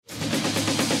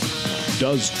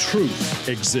Does truth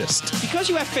exist? Because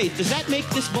you have faith, does that make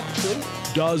this book true?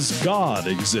 Does God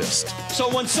exist?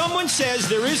 So when someone says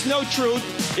there is no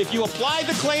truth, if you apply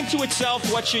the claim to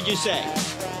itself, what should you say?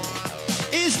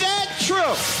 Is that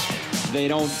true? They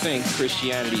don't think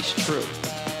Christianity's true.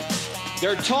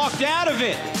 They're talked out of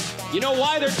it. You know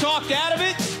why they're talked out of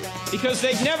it? Because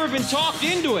they've never been talked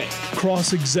into it.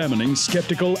 Cross-examining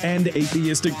skeptical and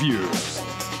atheistic views.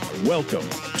 Welcome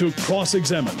to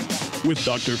Cross-Examine with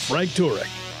Dr. Frank Turek.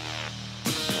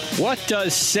 What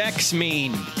does sex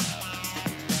mean,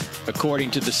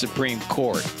 according to the Supreme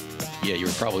Court? Yeah, you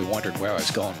were probably wondering where I was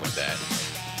going with that.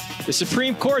 The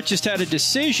Supreme Court just had a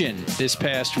decision this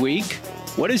past week.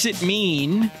 What does it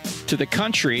mean to the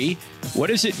country? What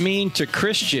does it mean to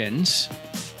Christians?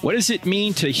 What does it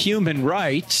mean to human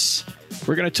rights?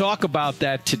 We're going to talk about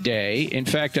that today. In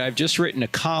fact, I've just written a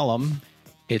column.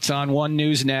 It's on One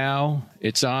News Now.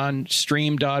 It's on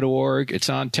stream.org. It's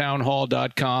on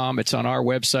townhall.com. It's on our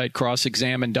website,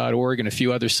 crossexamine.org, and a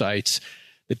few other sites.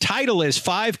 The title is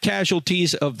 5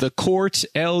 Casualties of the Court's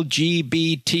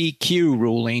LGBTQ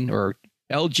ruling, or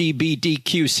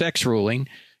LGBTQ sex ruling.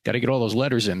 Got to get all those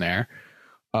letters in there.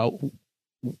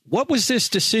 What was this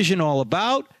decision all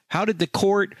about? How did the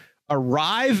court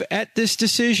arrive at this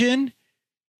decision?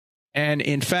 And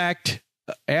in fact,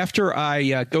 after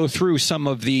I go through some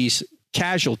of these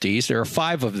casualties, there are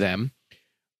 5 of them,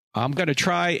 I'm going to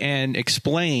try and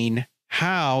explain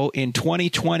how in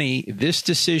 2020 this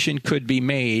decision could be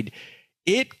made.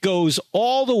 It goes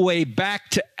all the way back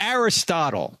to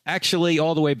Aristotle, actually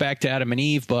all the way back to Adam and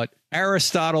Eve, but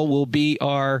Aristotle will be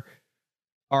our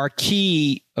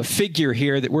key figure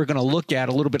here that we're going to look at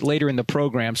a little bit later in the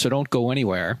program, so don't go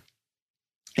anywhere.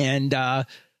 And let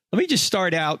me just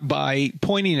start out by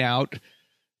pointing out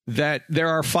that there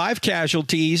are 5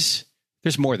 casualties.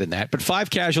 There's more than that, but 5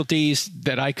 casualties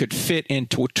that I could fit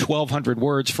into 1,200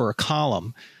 words for a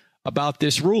column about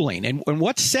this ruling. And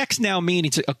what sex now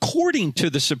means, according to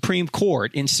the Supreme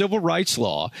Court in civil rights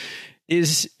law,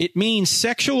 is it means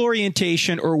sexual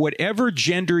orientation or whatever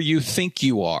gender you think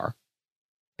you are.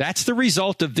 That's the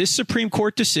result of this Supreme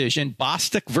Court decision,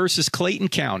 Bostock versus Clayton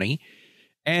County.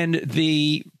 And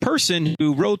the person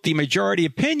who wrote the majority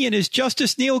opinion is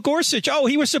Justice Neil Gorsuch. Oh,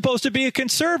 he was supposed to be a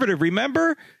conservative,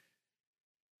 remember?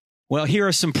 Well, here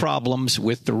are some problems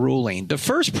with the ruling. The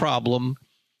first problem,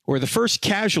 or the first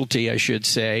casualty, I should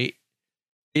say,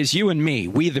 is you and me,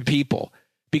 we the people.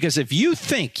 Because if you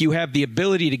think you have the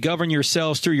ability to govern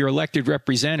yourselves through your elected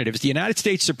representatives, the United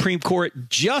States Supreme Court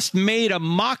just made a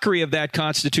mockery of that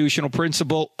constitutional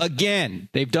principle again.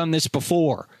 They've done this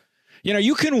before. You know,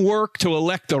 you can work to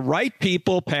elect the right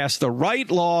people, pass the right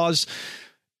laws,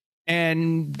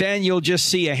 and then you'll just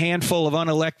see a handful of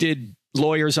unelected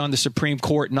lawyers on the Supreme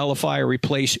Court nullify or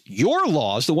replace your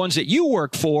laws, the ones that you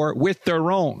work for, with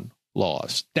their own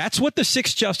laws. That's what the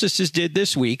 6 justices did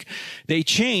this week. They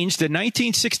changed the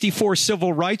 1964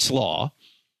 civil rights law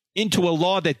into a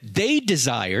law that they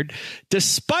desired,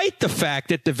 despite the fact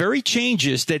that the very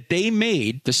changes that they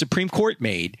made, the Supreme Court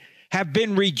made, have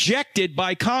been rejected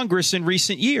by Congress in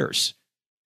recent years.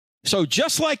 So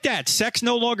just like that, sex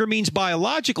no longer means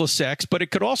biological sex, but it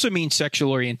could also mean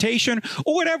sexual orientation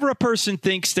or whatever a person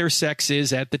thinks their sex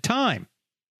is at the time.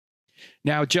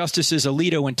 Now, Justices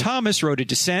Alito and Thomas wrote a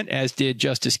dissent, as did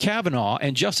Justice Kavanaugh,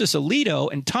 and Justice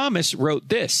Alito and Thomas wrote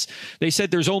this. They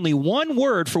said there's only one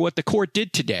word for what the court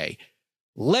did today: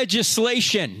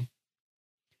 legislation.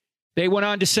 They went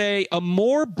on to say a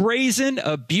more brazen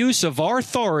abuse of our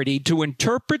authority to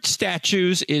interpret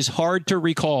statutes is hard to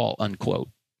recall, unquote.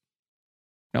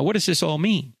 Now, what does this all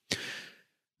mean?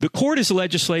 The court is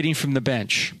legislating from the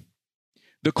bench.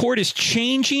 The court is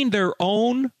changing their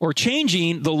own, or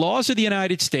changing the laws of the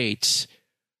United States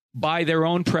by their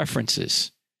own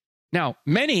preferences. Now,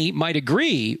 many might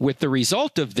agree with the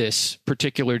result of this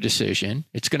particular decision.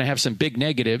 It's going to have some big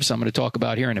negatives I'm going to talk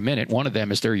about here in a minute. One of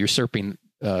them is they're usurping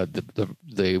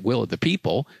the will of the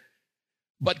people.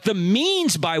 But the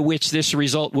means by which this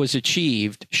result was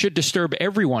achieved should disturb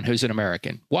everyone who's an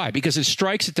American. Why? Because it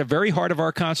strikes at the very heart of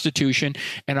our Constitution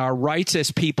and our rights as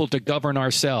people to govern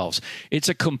ourselves. It's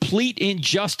a complete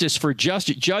injustice for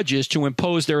judges to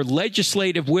impose their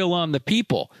legislative will on the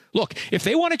people. Look, if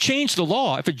they want to change the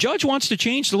law, if a judge wants to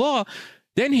change the law,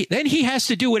 then he has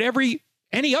to do what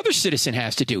any other citizen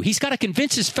has to do. He's got to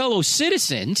convince his fellow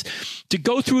citizens to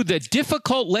go through the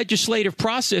difficult legislative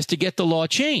process to get the law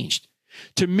changed.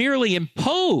 To merely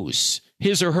impose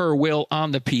his or her will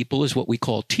on the people is what we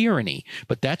call tyranny.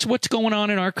 But that's what's going on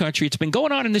in our country. It's been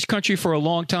going on in this country for a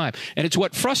long time. And it's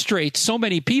what frustrates so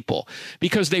many people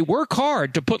because they work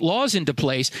hard to put laws into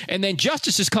place. And then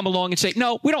justices come along and say,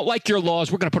 no, we don't like your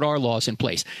laws. We're going to put our laws in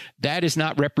place. That is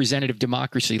not representative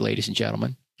democracy, ladies and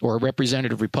gentlemen, or a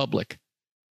representative republic.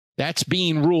 That's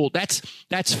being ruled.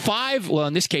 That's five, well,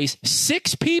 in this case,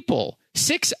 six people,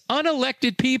 six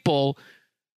unelected people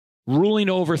ruling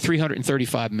over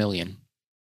 335 million.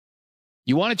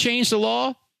 You want to change the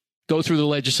law? Go through the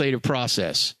legislative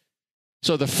process.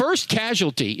 So the first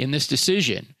casualty in this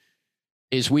decision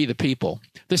is we the people.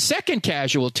 The second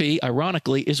casualty,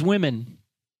 ironically, is women.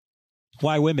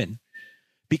 Why women?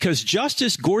 Because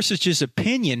Justice Gorsuch's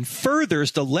opinion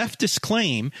furthers the leftist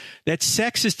claim that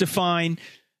sex is defined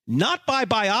not by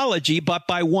biology, but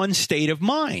by one's state of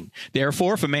mind.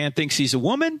 Therefore, if a man thinks he's a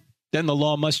woman, then the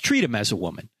law must treat him as a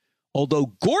woman.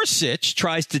 Although Gorsuch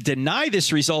tries to deny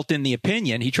this result in the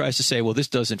opinion, he tries to say, well, this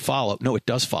doesn't follow. No, it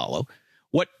does follow.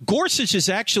 What Gorsuch has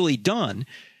actually done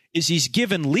is he's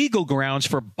given legal grounds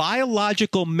for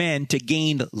biological men to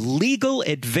gain legal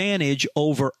advantage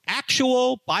over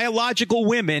actual biological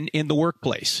women in the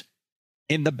workplace,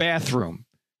 in the bathroom,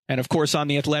 and, of course, on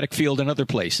the athletic field and other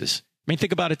places. I mean,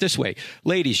 think about it this way.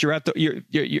 Ladies, you're at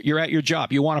your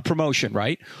job. You want a promotion,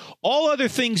 right? All other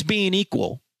things being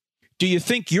equal, do you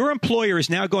think your employer is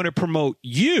now going to promote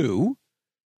you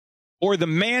or the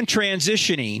man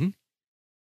transitioning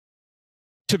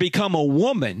to become a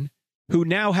woman who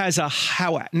now has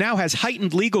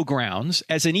heightened legal grounds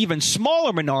as an even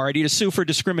smaller minority to sue for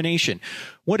discrimination?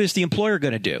 What is the employer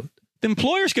going to do? The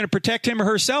employer is going to protect him or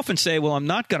herself and say, well, I'm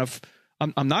not going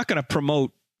to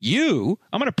promote you.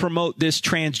 I'm going to promote this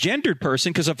transgendered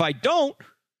person because if I don't,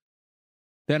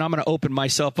 then I'm going to open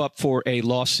myself up for a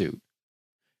lawsuit.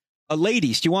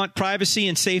 Ladies, do you want privacy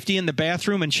and safety in the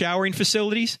bathroom and showering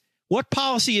facilities? What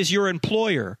policy is your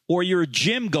employer or your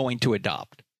gym going to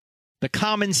adopt? The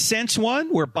common sense one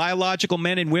where biological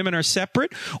men and women are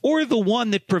separate, or the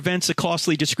one that prevents a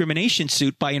costly discrimination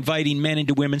suit by inviting men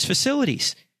into women's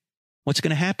facilities? What's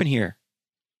going to happen here?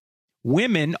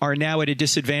 Women are now at a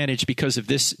disadvantage because of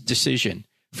this decision,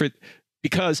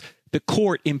 because the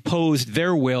court imposed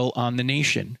their will on the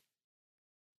nation.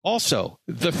 Also,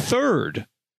 the third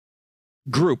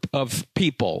group of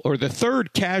people, or the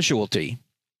third casualty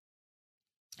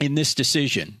in this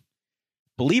decision,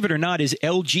 believe it or not, is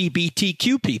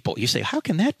LGBTQ people. You say, how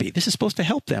can that be? This is supposed to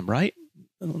help them, right?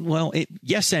 Well,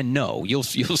 yes and no. You'll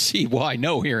see why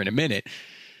no here in a minute.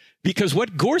 Because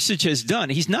what Gorsuch has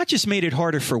done, he's not just made it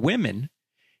harder for women.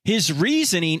 His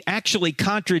reasoning actually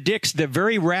contradicts the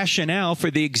very rationale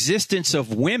for the existence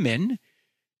of women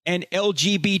and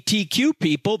LGBTQ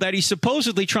people that he's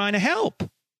supposedly trying to help.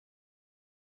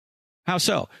 How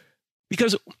so?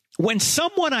 Because when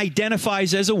someone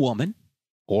identifies as a woman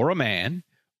or a man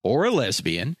or a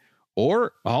lesbian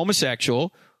or a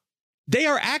homosexual, they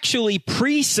are actually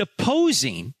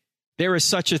presupposing there is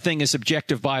such a thing as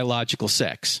objective biological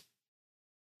sex.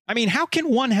 I mean, how can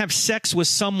one have sex with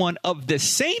someone of the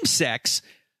same sex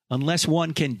unless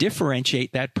one can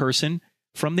differentiate that person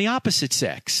from the opposite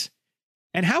sex?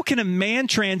 And how can a man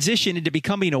transition into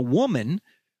becoming a woman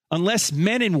unless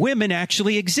men and women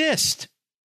actually exist?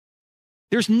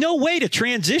 There's no way to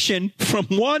transition from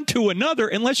one to another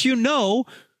unless you know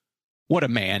what a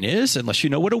man is, unless you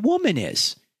know what a woman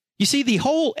is. You see, the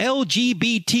whole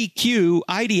LGBTQ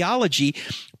ideology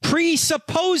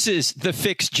presupposes the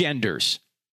fixed genders.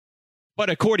 But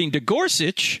according to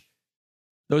Gorsuch,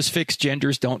 those fixed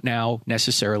genders don't now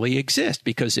necessarily exist,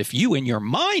 because if you in your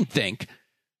mind think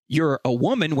you're a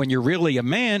woman when you're really a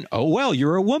man, oh, well,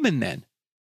 you're a woman then.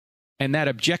 And that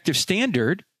objective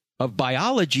standard of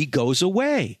biology goes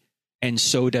away. And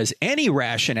so does any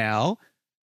rationale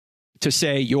to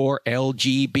say you're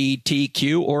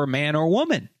LGBTQ or man or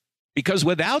woman. Because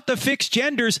without the fixed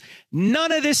genders,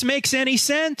 none of this makes any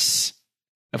sense.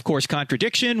 Of course,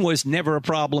 contradiction was never a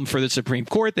problem for the Supreme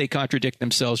Court. They contradict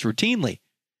themselves routinely.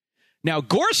 Now,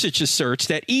 Gorsuch asserts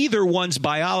that either one's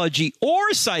biology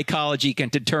or psychology can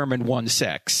determine one's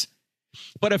sex.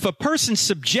 But if a person's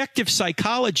subjective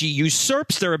psychology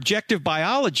usurps their objective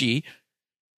biology,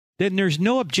 then there's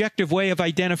no objective way of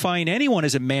identifying anyone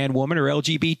as a man, woman, or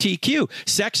LGBTQ.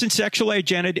 Sex and sexual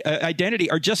identity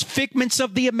are just figments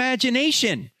of the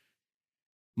imagination.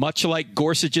 Much like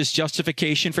Gorsuch's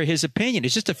justification for his opinion.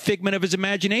 It's just a figment of his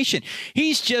imagination.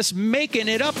 He's just making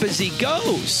it up as he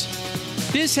goes.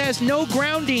 This has no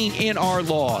grounding in our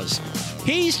laws.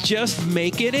 He's just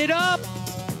making it up.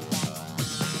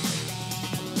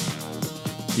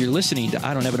 You're listening to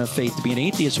I Don't Have Enough Faith to Be an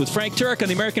Atheist with Frank Turek on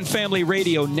the American Family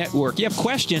Radio Network. You have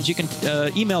questions, you can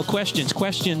email questions.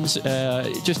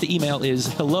 Just the email is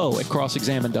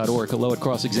hello@crossexamine.org,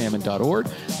 hello@crossexamine.org.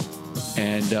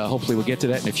 And hopefully we'll get to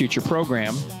that in a future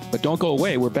program. But don't go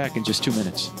away. We're back in just 2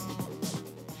 minutes.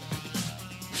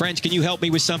 Friends, can you help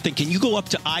me with something? Can you go up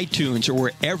to iTunes or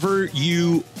wherever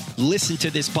you listen to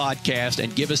this podcast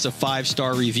and give us a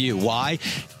 5-star review? Why?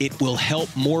 It will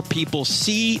help more people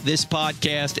see this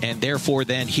podcast and therefore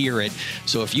then hear it.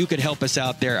 So if you could help us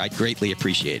out there, I'd greatly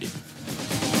appreciate it.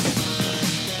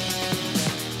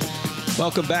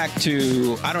 Welcome back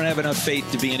to I Don't Have Enough Faith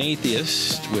to Be an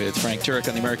Atheist with Frank Turek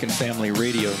on the American Family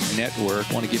Radio Network.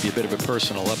 I want to give you a bit of a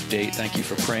personal update. Thank you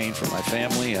for praying for my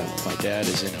family. My dad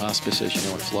is in hospice, as you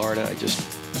know, in Florida. I just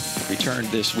returned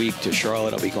this week to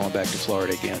Charlotte. I'll be going back to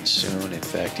Florida again soon. In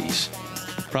fact, he's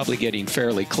probably getting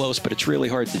fairly close, but it's really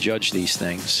hard to judge these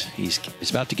things. He's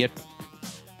about to get...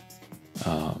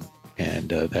 and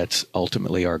that's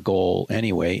ultimately our goal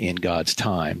anyway in God's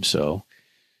time, so...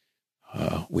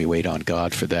 we wait on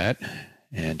God for that,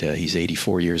 and he's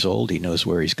 84 years old. He knows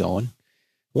where he's going.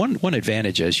 One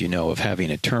advantage, as you know, of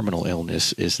having a terminal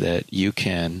illness is that you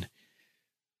can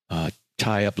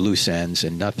tie up loose ends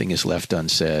and nothing is left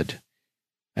unsaid.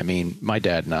 I mean, my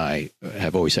dad and I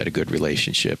have always had a good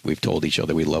relationship. We've told each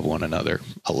other we love one another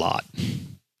a lot.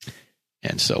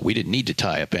 And so we didn't need to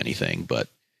tie up anything, but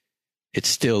it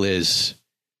still is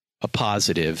a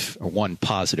positive, or one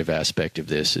positive aspect of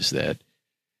this is that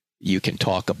you can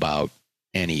talk about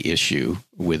any issue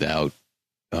without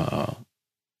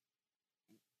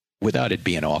it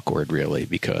being awkward, really,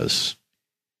 because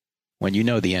when you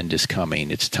know the end is coming,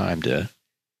 it's time to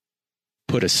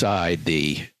put aside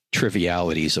the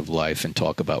trivialities of life and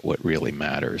talk about what really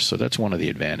matters. So that's one of the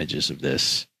advantages of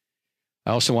this.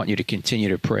 I also want you to continue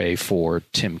to pray for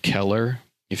Tim Keller,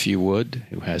 if you would,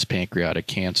 who has pancreatic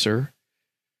cancer.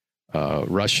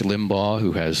 Rush Limbaugh,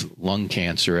 who has lung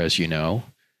cancer, as you know.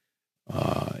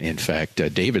 In fact,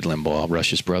 David Limbaugh,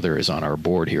 Rush's brother, is on our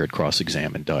board here at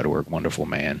crossexamine.org. Wonderful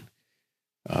man.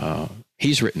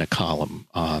 He's written a column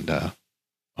on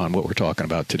what we're talking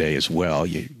about today as well.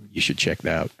 You should check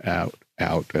that out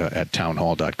at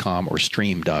townhall.com or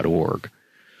stream.org.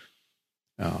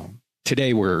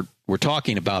 Today we're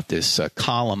talking about this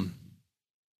column,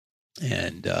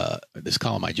 and this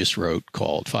column I just wrote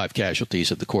called 5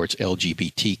 Casualties of the Court's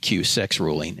LGBTQ Sex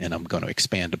Ruling, and I'm going to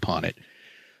expand upon it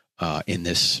in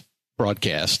this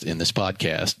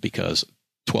podcast, because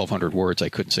 1,200 words, I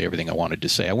couldn't say everything I wanted to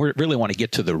say. I really want to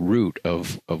get to the root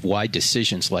of why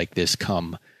decisions like this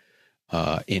come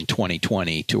in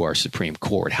 2020 to our Supreme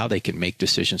Court, how they can make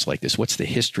decisions like this. What's the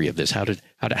history of this? How did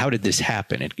this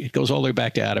happen? It goes all the way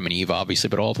back to Adam and Eve, obviously,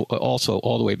 but also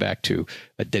all the way back to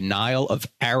a denial of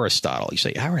Aristotle. You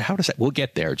say, how does that? We'll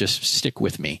get there. Just stick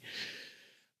with me.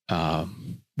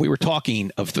 We were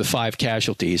talking of the 5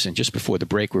 casualties, and just before the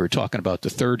break, we were talking about the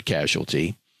third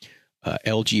casualty,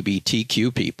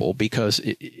 LGBTQ people, because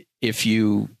if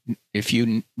you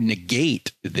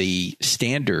negate the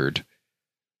standard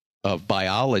of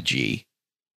biology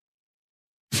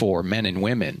for men and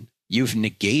women, you've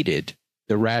negated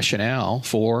the rationale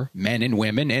for men and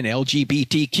women and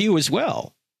LGBTQ as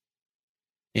well.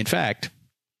 In fact,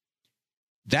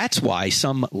 that's why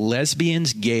some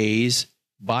lesbians, gays,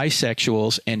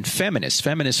 bisexuals, and feminists,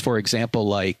 for example,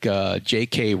 like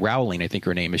J.K. Rowling, I think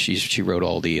her name is, she wrote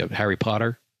all the Harry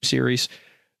Potter series.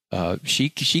 She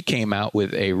came out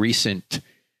with a recent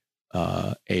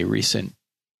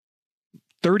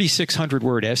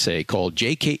 3,600-word essay called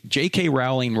J.K.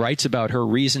 Rowling Writes About Her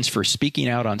Reasons for Speaking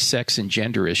Out on Sex and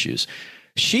Gender Issues.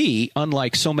 She,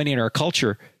 unlike so many in our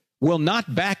culture, will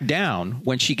not back down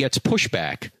when she gets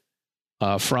pushback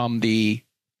from the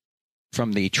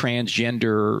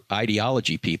transgender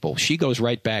ideology people. She goes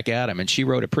right back at them, and she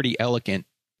wrote a pretty elegant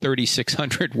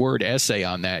 3,600-word essay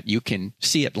on that. You can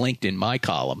see it linked in my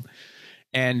column.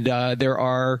 And there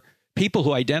are people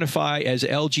who identify as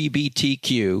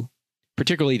LGBTQ,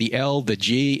 particularly the L, the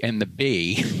G, and the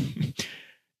B,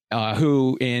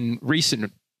 who in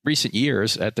recent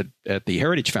years at the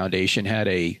Heritage Foundation had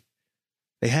a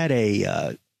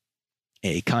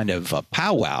kind of a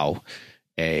powwow,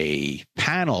 a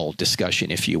panel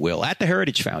discussion, if you will, at the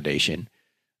Heritage Foundation.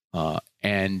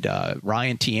 And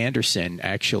Ryan T. Anderson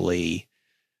actually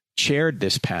chaired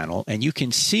this panel, and you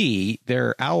can see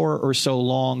their hour or so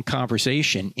long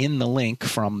conversation in the link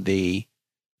from the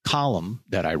column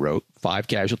that I wrote, 5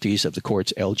 Casualties of the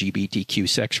Court's LGBTQ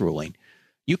Sex Ruling.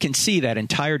 You can see that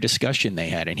entire discussion they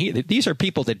had. And these are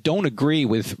people that don't agree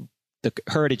with the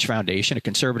Heritage Foundation, a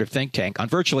conservative think tank, on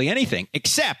virtually anything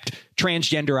except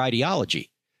transgender ideology.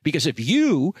 Because if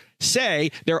you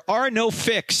say there are no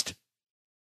fixed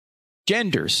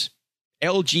genders,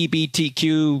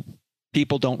 LGBTQ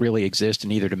people don't really exist, and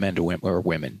neither do men or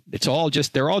women.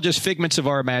 They're all just figments of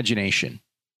our imagination.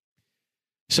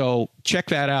 So check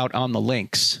that out on the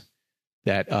links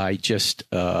that I just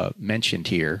mentioned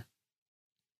here,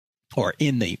 or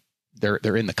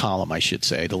they're in the column, I should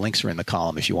say. The links are in the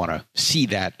column if you want to see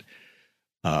that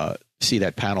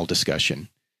panel discussion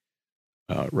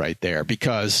right there.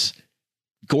 Because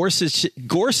Gorsuch's I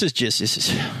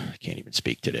can't even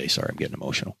speak today. Sorry, I'm getting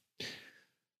emotional.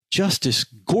 Justice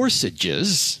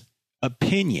Gorsuch's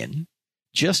opinion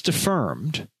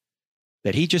defines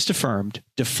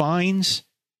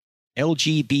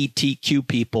LGBTQ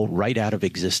people right out of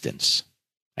existence.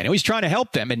 I know he's trying to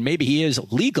help them, and maybe he is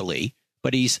legally,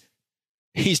 but he's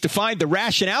defined the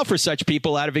rationale for such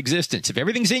people out of existence. If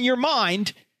everything's in your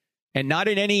mind and not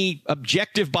in any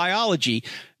objective biology,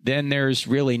 then there's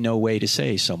really no way to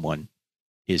say someone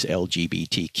is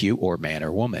LGBTQ or man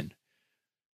or woman.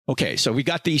 Okay, so we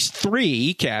got these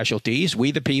three casualties: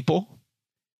 we the people,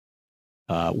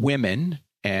 women,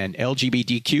 and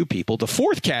LGBTQ people. The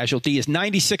fourth casualty is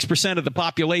 96% of the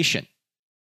population.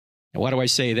 And why do I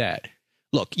say that?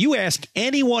 Look, you ask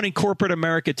anyone in corporate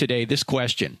America today this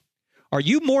question: are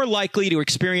you more likely to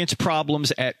experience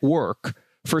problems at work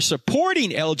for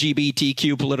supporting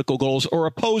LGBTQ political goals or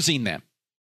opposing them?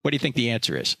 What do you think the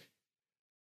answer is?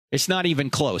 It's not even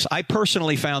close. I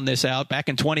personally found this out back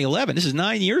in 2011. This is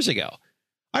 9 years ago.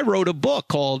 I wrote a book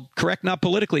called Correct Not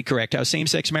Politically Correct, How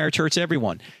Same-Sex Marriage Hurts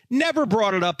Everyone. Never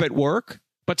brought it up at work,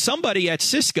 but somebody at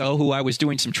Cisco, who I was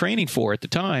doing some training for at the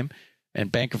time, and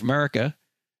Bank of America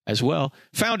as well,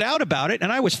 found out about it,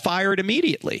 and I was fired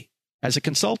immediately as a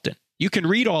consultant. You can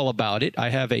read all about it. I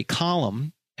have a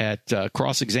column at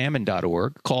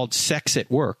crossexamine.org called Sex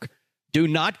at Work. Do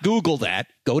not Google that.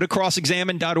 Go to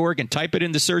crossexamine.org and type it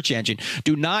in the search engine.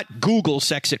 Do not Google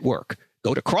sex at work.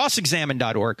 Go to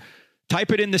crossexamine.org,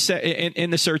 type it in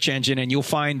the search engine, and you'll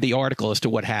find the article as to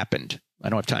what happened. I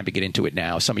don't have time to get into it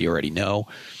now. Some of you already know,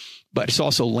 but it's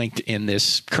also linked in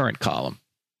this current column.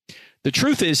 The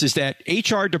truth is that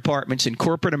HR departments in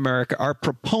corporate America are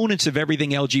proponents of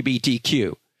everything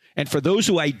LGBTQ. And for those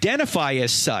who identify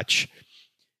as such,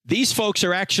 these folks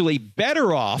are actually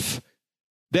better off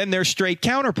than their straight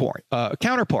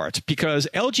counterparts, because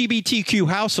LGBTQ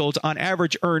households on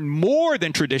average earn more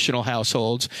than traditional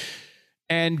households,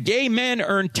 and gay men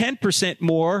earn 10%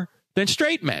 more than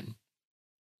straight men.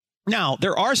 Now,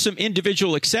 there are some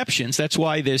individual exceptions. That's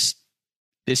why this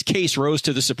case rose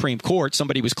to the Supreme Court.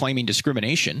 Somebody was claiming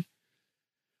discrimination.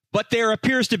 But there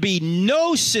appears to be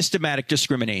no systematic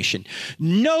discrimination,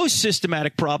 no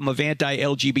systematic problem of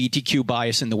anti-LGBTQ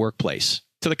bias in the workplace.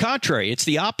 To the contrary, it's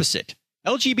the opposite.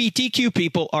 LGBTQ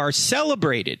people are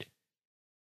celebrated.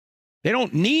 They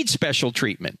don't need special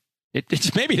treatment.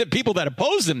 It's maybe the people that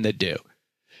oppose them that do.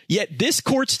 Yet this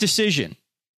court's decision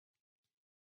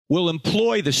will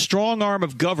employ the strong arm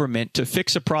of government to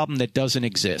fix a problem that doesn't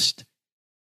exist.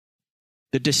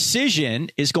 The decision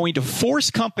is going to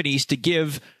force companies to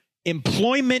give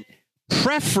employment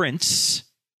preference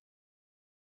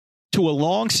to a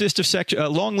long list of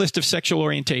sexual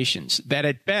orientations that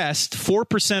at best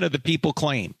 4% of the people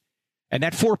claim. And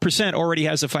that 4% already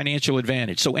has a financial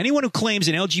advantage. So anyone who claims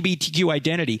an LGBTQ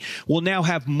identity will now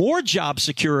have more job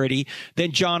security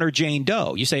than John or Jane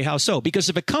Doe. You say, how so? Because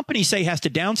if a company, say, has to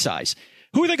downsize,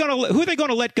 who are they going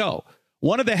to let go?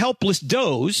 One of the helpless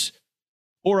does,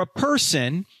 or a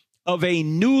person of a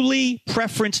newly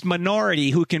preferenced minority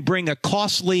who can bring a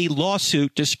costly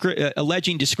lawsuit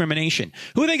alleging discrimination?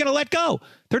 Who are they going to let go?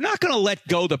 They're not going to let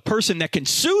go the person that can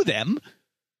sue them.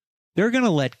 They're going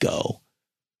to let go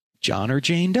John or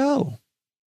Jane Doe.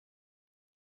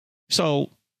 So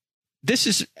this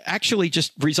is actually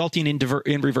just resulting in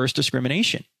reverse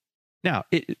discrimination. Now,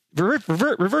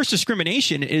 reverse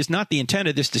discrimination is not the intent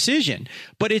of this decision,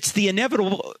 but it's the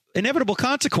inevitable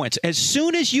consequence. As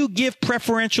soon as you give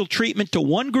preferential treatment to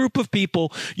one group of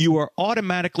people, you are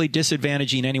automatically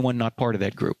disadvantaging anyone not part of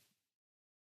that group.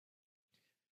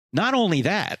 Not only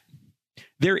that,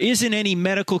 there isn't any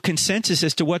medical consensus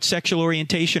as to what sexual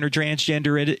orientation or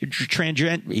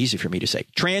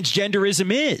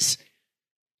transgenderism is.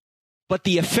 But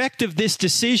the effect of this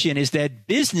decision is that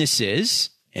businesses,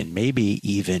 and maybe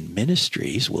even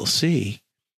ministries, will see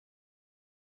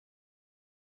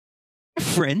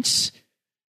preference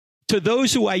to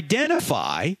those who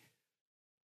identify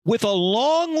with a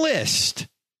long list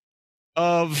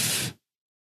of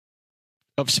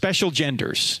special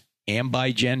genders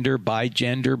ambigender,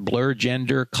 bigender, blur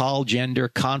gender, call gender,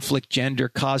 conflict gender,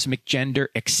 cosmic gender,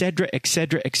 etc.,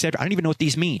 etc., etc. I don't even know what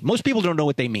these mean. Most people don't know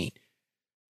what they mean.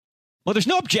 Well, there's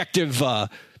no objective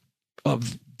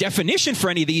of definition for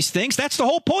any of these things. That's the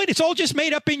whole point. It's all just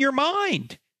made up in your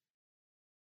mind.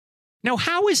 Now,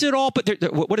 how is it all? But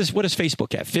what does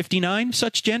Facebook have? 59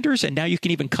 such genders, and now you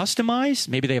can even customize.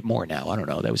 Maybe they have more now. I don't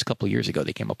know. That was a couple of years ago.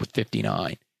 They came up with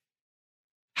 59.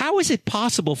 How is it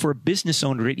possible for a business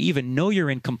owner to even know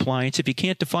you're in compliance if you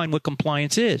can't define what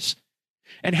compliance is?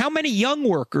 And how many young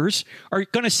workers are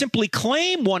going to simply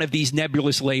claim one of these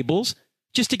nebulous labels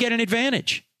just to get an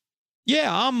advantage?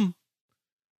 Yeah,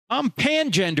 I'm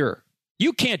pangender.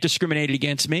 You can't discriminate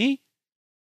against me.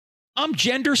 I'm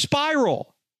gender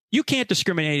spiral. You can't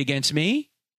discriminate against me.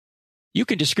 You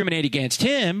can discriminate against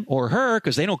him or her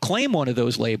because they don't claim one of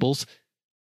those labels.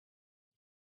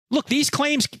 Look, these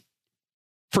claims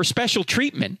for special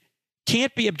treatment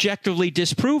can't be objectively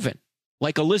disproven.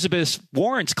 Like Elizabeth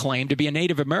Warren's claim to be a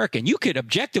Native American. You could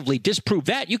objectively disprove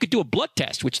that. You could do a blood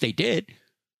test, which they did.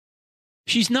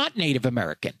 She's not Native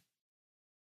American.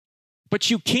 But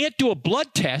you can't do a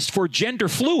blood test for gender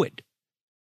fluid.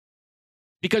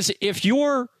 Because if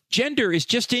your gender is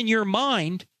just in your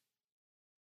mind,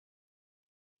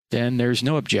 then there's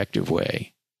no objective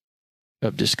way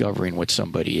of discovering what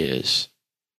somebody is.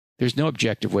 There's no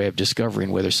objective way of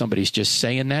discovering whether somebody's just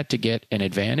saying that to get an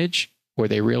advantage or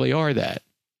they really are that.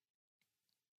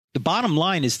 The bottom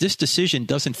line is this decision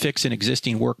doesn't fix an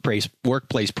existing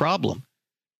workplace problem.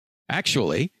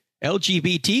 Actually,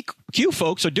 LGBTQ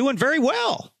folks are doing very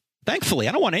well. Thankfully,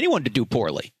 I don't want anyone to do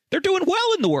poorly. They're doing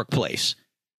well in the workplace.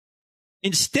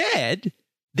 Instead,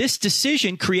 this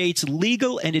decision creates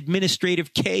legal and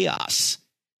administrative chaos,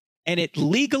 and it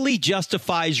legally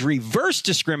justifies reverse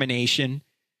discrimination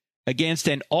against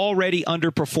an already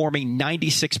underperforming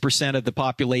 96% of the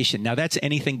population. Now, that's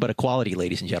anything but equality,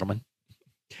 ladies and gentlemen.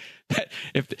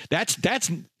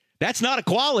 That's not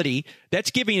equality. That's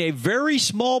giving a very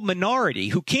small minority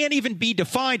who can't even be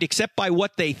defined except by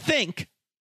what they think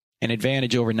an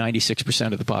advantage over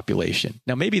 96% of the population.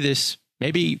 Now, maybe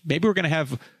we're going to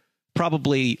have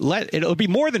probably it'll be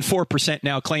more than 4%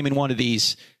 now claiming one of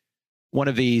these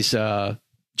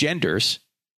genders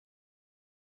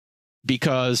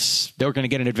because they're going to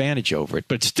get an advantage over it.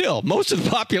 But still, most of the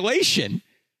population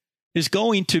is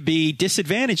going to be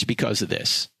disadvantaged because of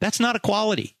this. That's not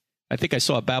equality. I think I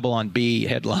saw a Babylon Bee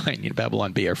headline.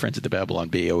 Babylon Bee, our friends at the Babylon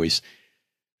Bee, always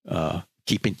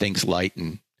keeping things light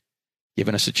and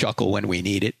giving us a chuckle when we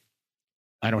need it.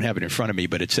 I don't have it in front of me,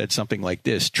 but it said something like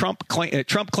this. Trump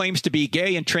claims to be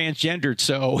gay and transgendered,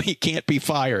 so he can't be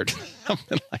fired.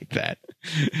 Something like that.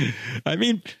 I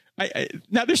mean,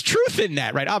 now there's truth in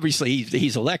that, right? Obviously,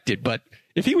 he's elected, but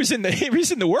if he was in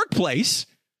the workplace,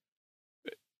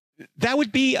 that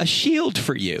would be a shield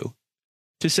for you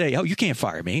to say, oh, you can't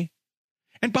fire me.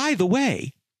 And by the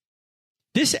way,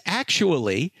 this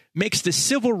actually makes the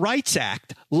Civil Rights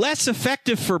Act less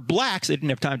effective for blacks. I didn't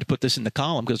have time to put this in the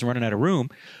column because we're running out of room.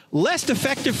 Less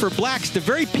effective for blacks, the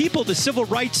very people the civil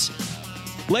rights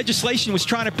legislation was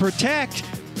trying to protect,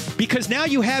 because now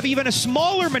you have even a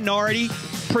smaller minority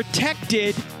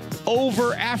protected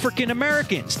over African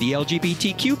Americans, the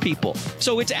LGBTQ people.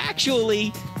 So it's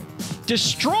actually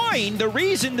destroying the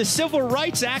reason the Civil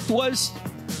Rights Act was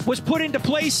put into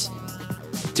place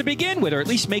to begin with, or at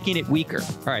least making it weaker.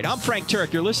 All right, I'm Frank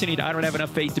Turek. You're listening to I Don't Have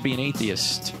Enough Faith to Be an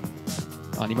Atheist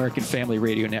on the American Family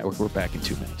Radio Network. We're back in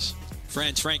 2 minutes.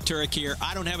 Friends, Frank Turek here.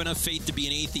 I Don't Have Enough Faith to Be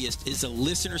an Atheist is a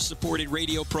listener-supported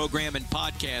radio program and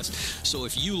podcast. So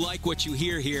if you like what you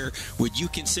hear here, would you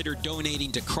consider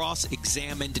donating to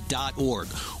crossexamined.org?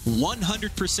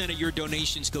 100% of your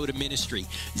donations go to ministry,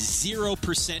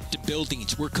 0% to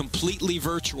buildings. We're completely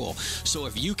virtual. So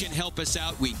if you can help us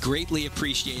out, we greatly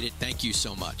appreciate it. Thank you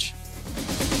so much.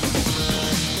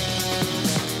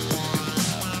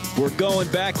 We're going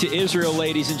back to Israel,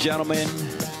 ladies and gentlemen.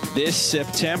 This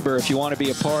September, if you want to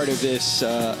be a part of this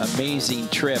amazing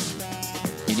trip,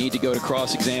 you need to go to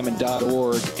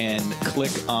crossexamined.org and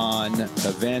click on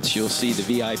events. You'll see the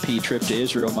VIP trip to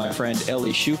Israel. My friend Eli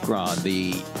Shukron,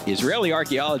 the Israeli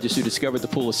archaeologist who discovered the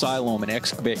Pool of Siloam and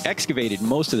excavated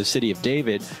most of the city of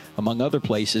David, among other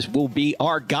places, will be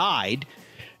our guide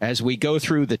as we go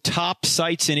through the top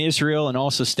sites in Israel and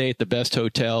also stay at the best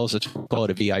hotels. Let's call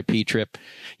it a VIP trip.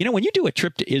 You know, when you do a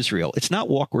trip to Israel, it's not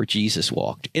walk where Jesus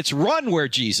walked. It's run where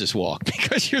Jesus walked,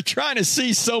 because you're trying to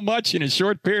see so much in a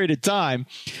short period of time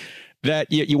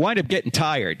that you wind up getting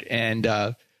tired. And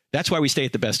that's why we stay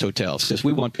at the best hotels, because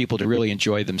we want people to really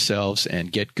enjoy themselves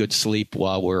and get good sleep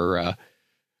while we're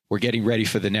getting ready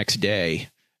for the next day.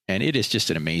 And it is just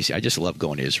an amazing, I just love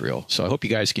going to Israel. So I hope you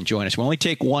guys can join us. We only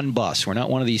take one bus. We're not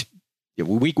one of these,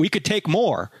 we could take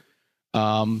more.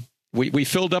 We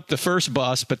filled up the first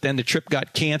bus, but then the trip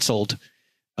got canceled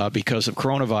because of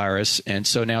coronavirus. And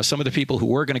so now some of the people who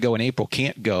were going to go in April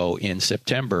can't go in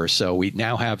September. So we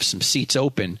now have some seats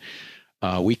open.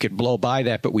 We could blow by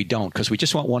that, but we don't, because we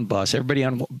just want one bus.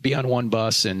 Everybody be on one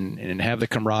bus and have the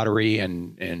camaraderie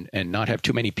and not have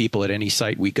too many people at any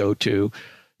site we go to.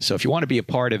 So if you want to be a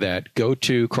part of that, go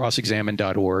to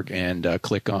crossexamine.org and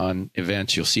click on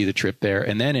events. You'll see the trip there.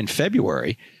 And then in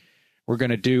February, we're going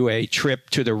to do a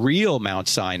trip to the real Mount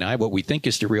Sinai, what we think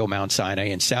is the real Mount Sinai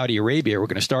in Saudi Arabia. We're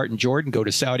going to start in Jordan, go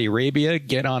to Saudi Arabia,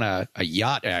 get on a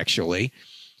yacht, actually.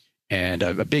 And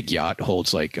a big yacht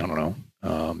holds like, I don't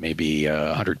know, maybe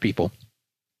 100 people.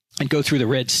 And go through the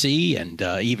Red Sea and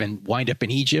even wind up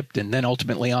in Egypt, and then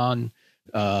ultimately on.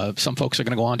 Some folks are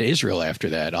going to go on to Israel after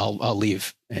that. I'll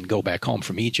leave and go back home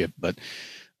from Egypt, but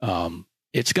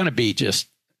it's going to be just,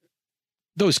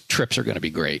 those trips are going to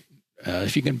be great.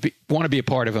 If you want to be a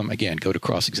part of them, again, go to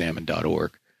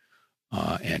crossexamine.org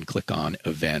and click on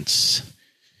events.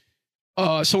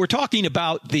 So we're talking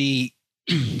about the,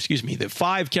 the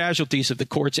 5 casualties of the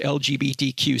court's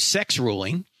LGBTQ sex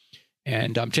ruling.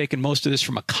 And I'm taking most of this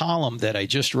from a column that I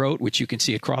just wrote, which you can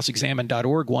see at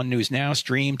crossexamine.org, One News Now,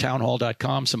 Stream,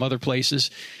 townhall.com, some other places.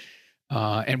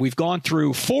 And we've gone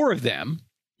through 4 of them.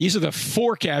 These are the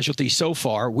 4 casualties so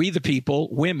far: we the people,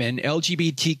 women,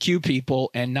 LGBTQ people,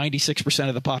 and 96%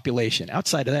 of the population.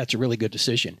 Outside of that, it's a really good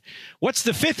decision. What's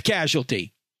the 5th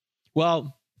casualty?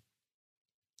 Well,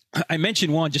 I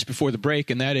mentioned one just before the break,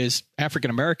 and that is African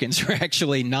Americans are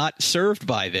actually not served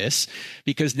by this,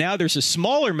 because now there's a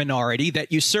smaller minority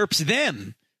that usurps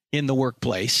them in the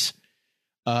workplace,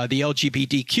 the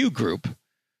LGBTQ group.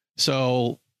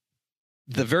 So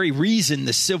the very reason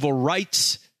the civil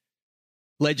rights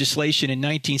legislation in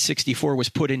 1964 was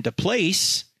put into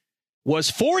place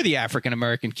was for the African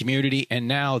American community, and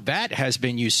now that has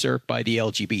been usurped by the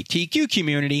LGBTQ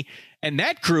community, and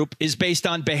that group is based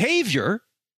on behavior,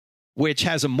 which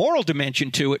has a moral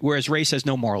dimension to it, whereas race has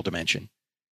no moral dimension.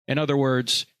 In other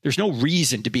words, there's no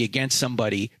reason to be against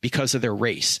somebody because of their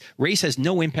race. Race has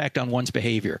no impact on one's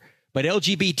behavior. But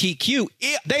LGBTQ,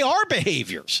 they are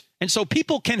behaviors. And so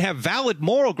people can have valid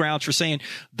moral grounds for saying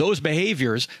those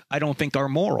behaviors I don't think are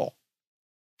moral.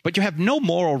 But you have no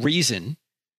moral reason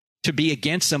to be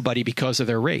against somebody because of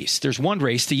their race. There's one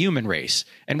race, the human race.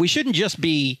 And we shouldn't just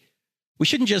be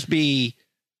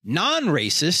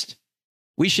non-racist.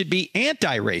 We should be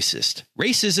anti-racist.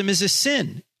 Racism is a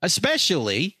sin,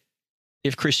 especially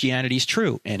if Christianity is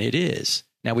true, and it is.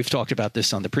 Now, we've talked about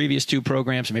this on the previous 2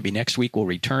 programs. Maybe next week we'll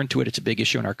return to it. It's a big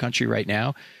issue in our country right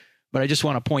now. But I just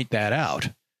want to point that out,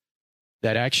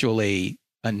 that actually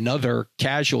another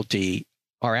casualty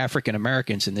are African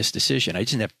Americans in this decision. I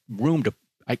didn't have room to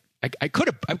I could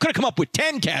have come up with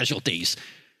 10 casualties,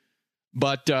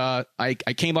 but I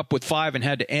came up with 5 and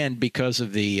had to end because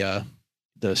of the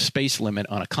space limit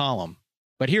on a column.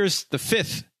 But here's the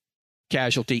 5th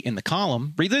casualty in the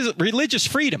column: religious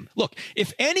freedom. Look,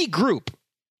 if any group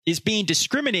is being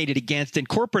discriminated against in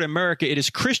corporate America, it is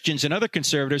Christians and other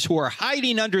conservatives who are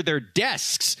hiding under their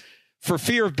desks for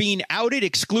fear of being outed,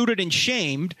 excluded, and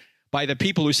shamed by the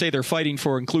people who say they're fighting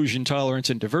for inclusion, tolerance,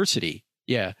 and diversity.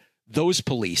 Yeah, those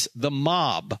police, the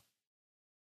mob.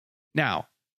 Now,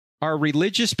 are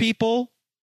religious people,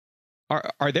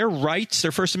 are their rights,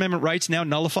 their First Amendment rights, now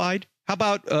nullified? How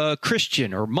about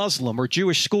Christian or Muslim or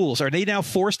Jewish schools? Are they now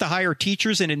forced to hire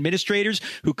teachers and administrators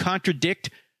who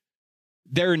contradict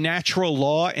their natural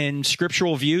law and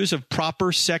scriptural views of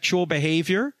proper sexual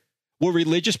behavior? Will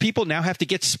religious people now have to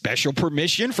get special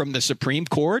permission from the Supreme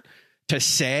Court to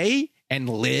say and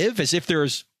live as if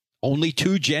there's only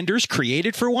 2 genders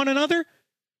created for one another?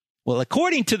 Well,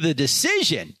 according to the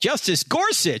decision, Justice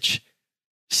Gorsuch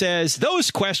says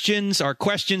those questions are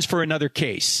questions for another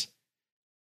case.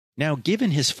 Now,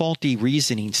 given his faulty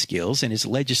reasoning skills and his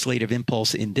legislative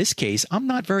impulse in this case, I'm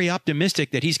not very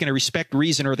optimistic that he's going to respect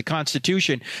reason or the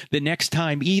Constitution the next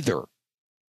time either.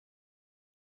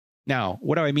 Now,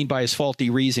 what do I mean by his faulty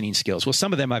reasoning skills? Well,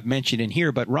 some of them I've mentioned in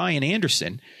here, but Ryan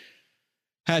Anderson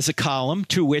has a column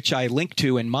to which I link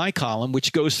to in my column,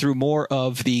 which goes through more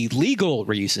of the legal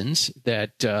reasons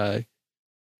that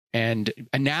and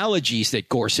analogies that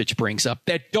Gorsuch brings up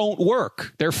that don't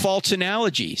work. They're false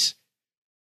analogies.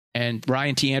 And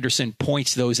Ryan T. Anderson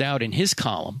points those out in his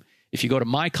column. If you go to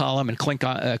my column and click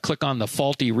on the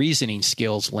faulty reasoning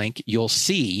skills link, you'll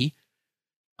see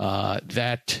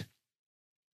that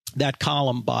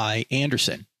column by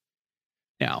Anderson.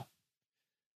 Now,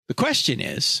 the question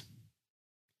is,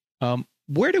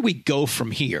 where do we go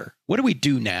from here? What do we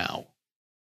do now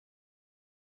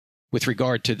with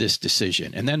regard to this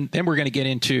decision? And then we're going to get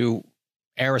into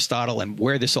Aristotle and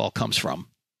where this all comes from.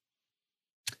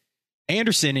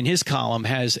 Anderson, in his column,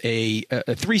 has a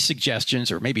 3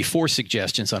 suggestions or maybe 4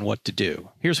 suggestions on what to do.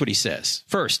 Here's what he says.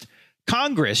 First,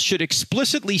 Congress should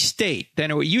explicitly state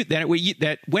that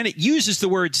when it uses the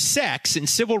word sex in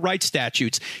civil rights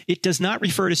statutes, it does not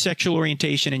refer to sexual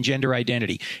orientation and gender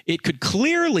identity. It could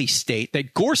clearly state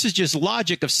that Gorsuch's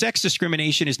logic of sex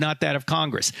discrimination is not that of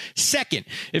Congress. Second,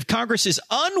 if Congress is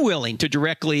unwilling to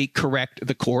directly correct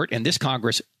the court, and this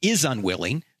Congress is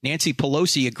unwilling, Nancy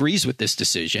Pelosi agrees with this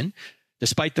decision,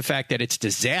 despite the fact that it's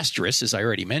disastrous, as I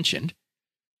already mentioned.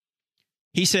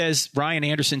 He says, Ryan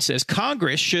Anderson says,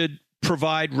 Congress should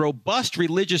provide robust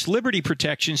religious liberty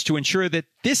protections to ensure that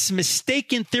this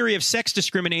mistaken theory of sex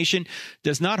discrimination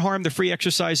does not harm the free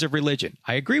exercise of religion.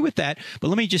 I agree with that, but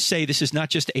let me just say this is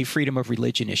not just a freedom of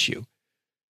religion issue,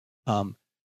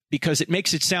 because it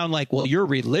makes it sound like, well, your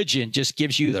religion just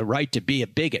gives you the right to be a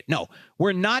bigot. No,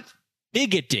 we're not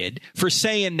bigoted for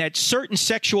saying that certain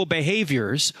sexual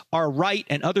behaviors are right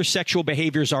and other sexual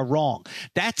behaviors are wrong.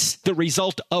 That's the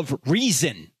result of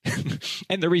reason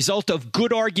and the result of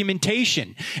good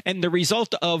argumentation and the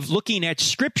result of looking at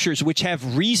scriptures which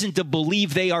have reason to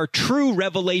believe they are true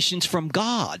revelations from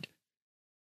God.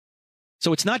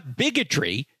 So it's not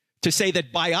bigotry to say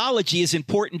that biology is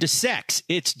important to sex.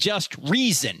 It's just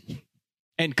reason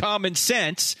and common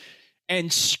sense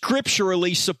and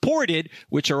scripturally supported,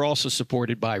 which are also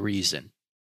supported by reason.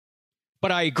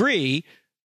 But I agree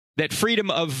that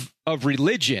freedom of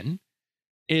religion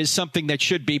is something that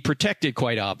should be protected,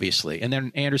 quite obviously. And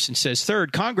then Anderson says,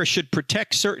 third, Congress should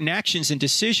protect certain actions and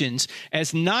decisions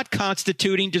as not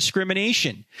constituting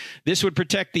discrimination. This would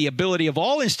protect the ability of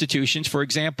all institutions, for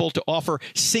example, to offer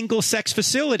single-sex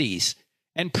facilities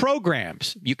and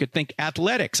programs. You could think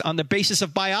athletics on the basis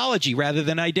of biology rather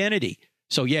than identity.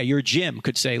 So, yeah, your gym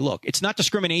could say, look, it's not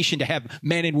discrimination to have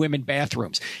men and women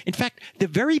bathrooms. In fact, the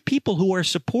very people who are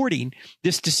supporting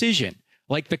this decision,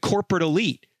 like the corporate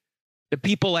elite, the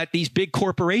people at these big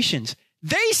corporations,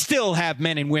 they still have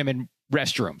men and women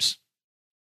restrooms,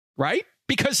 right?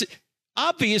 Because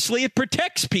obviously it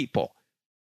protects people.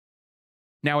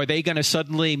 Now, are they going to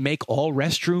suddenly make all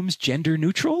restrooms gender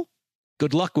neutral?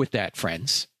 Good luck with that,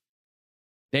 friends.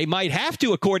 They might have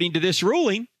to, according to this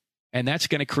ruling. And that's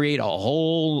going to create a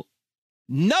whole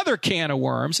nother can of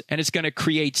worms, and it's going to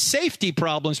create safety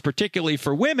problems, particularly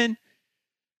for women.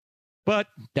 But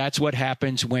that's what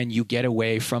happens when you get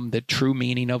away from the true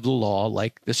meaning of the law,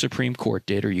 like the Supreme Court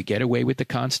did, or you get away with the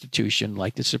Constitution,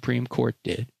 like the Supreme Court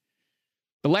did.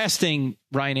 The last thing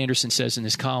Ryan Anderson says in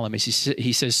this column is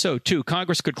he says, so, too,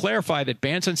 Congress could clarify that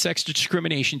bans on sex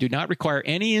discrimination do not require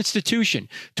any institution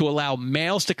to allow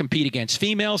males to compete against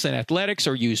females in athletics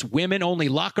or use women-only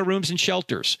locker rooms and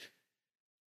shelters.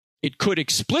 It could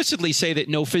explicitly say that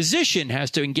no physician has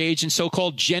to engage in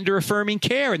so-called gender-affirming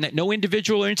care and that no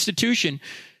individual or institution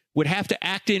would have to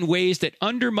act in ways that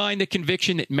undermine the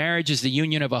conviction that marriage is the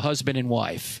union of a husband and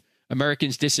wife.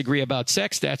 Americans disagree about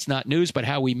sex. That's not news, but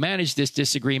how we manage this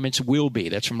disagreements will be.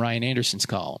 That's from Ryan Anderson's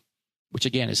column, which,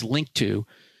 again, is linked to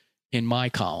in my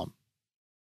column.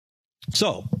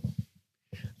 So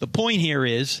the point here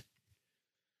is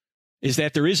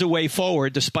that there is a way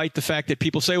forward, despite the fact that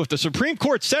people say, well, if the Supreme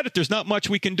Court said it, there's not much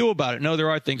we can do about it. No, there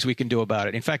are things we can do about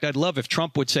it. In fact, I'd love if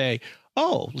Trump would say,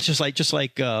 oh,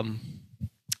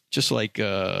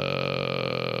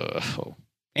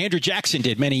 Andrew Jackson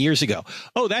did many years ago.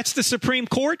 Oh, that's the Supreme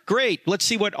Court? Great. Let's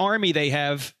see what army they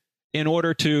have in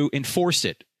order to enforce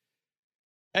it.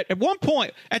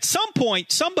 At some point,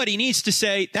 somebody needs to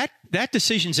say that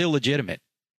decision's illegitimate.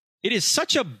 It is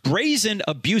such a brazen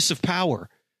abuse of power.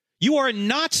 You are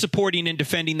not supporting and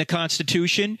defending the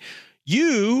Constitution.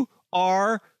 You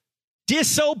are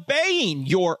disobeying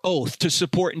your oath to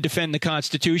support and defend the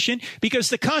Constitution because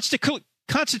the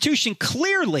Constitution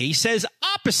clearly says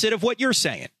opposite of what you're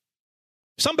saying.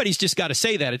 Somebody's just got to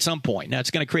say that at some point. Now,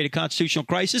 it's going to create a constitutional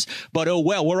crisis, but oh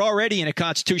well, we're already in a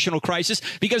constitutional crisis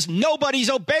because nobody's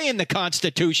obeying the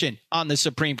Constitution on the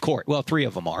Supreme Court. Well, 3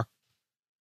 of them are.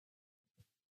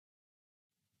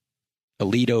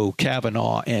 Alito,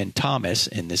 Kavanaugh, and Thomas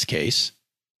in this case.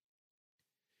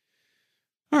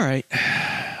 All right,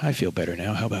 I feel better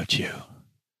now. How about you?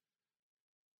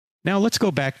 Now, let's go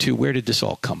back to where did this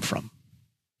all come from?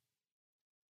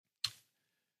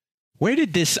 Where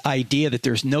did this idea that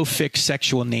there's no fixed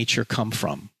sexual nature come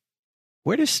from?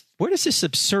 Where does this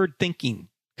absurd thinking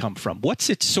come from? What's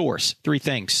its source? 3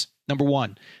 things. Number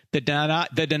 1,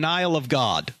 the denial of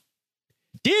God.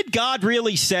 Did God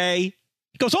really say?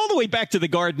 goes all the way back to the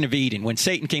Garden of Eden when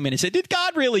Satan came in and said, did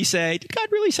God really say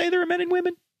there are men and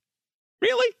women?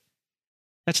 Really?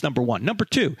 That's number one. Number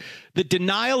two, the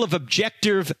denial of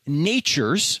objective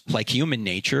natures, like human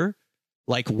nature,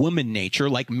 like woman nature,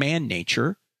 like man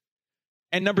nature.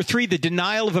 And number three, the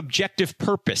denial of objective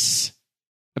purpose.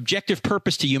 Objective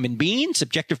purpose to human beings,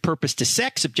 objective purpose to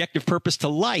sex, objective purpose to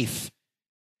life.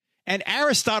 And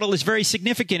Aristotle is very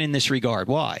significant in this regard.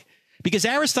 Why? Because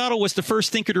Aristotle was the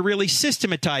first thinker to really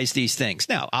systematize these things.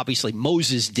 Now, obviously,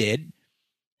 Moses did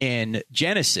in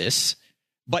Genesis,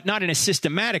 but not in a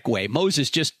systematic way. Moses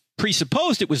just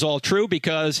presupposed it was all true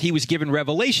because he was given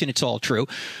revelation. It's all true.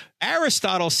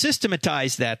 Aristotle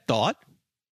systematized that thought.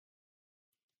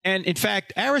 And in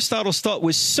fact, Aristotle's thought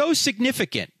was so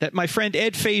significant that my friend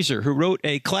Ed Feser, who wrote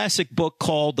a classic book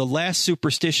called The Last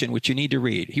Superstition, which you need to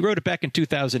read, he wrote it back in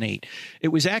 2008. It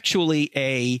was actually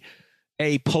a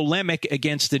polemic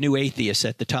against the new atheists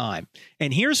at the time.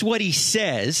 And here's what he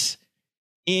says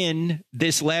in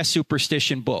this Last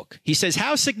Superstition book. He says,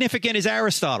 how significant is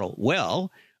Aristotle?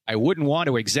 Well, I wouldn't want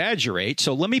to exaggerate,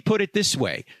 so let me put it this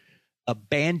way.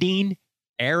 Abandoning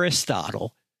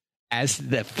Aristotle as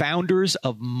the founders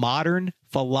of modern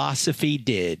philosophy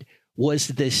did was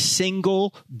the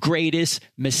single greatest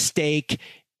mistake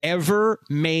ever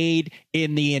made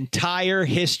in the entire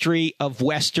history of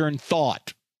Western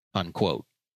thought, unquote.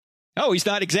 Oh, he's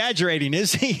not exaggerating,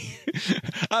 is he?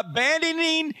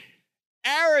 Abandoning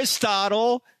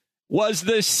Aristotle was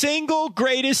the single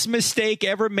greatest mistake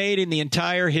ever made in the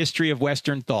entire history of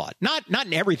Western thought. Not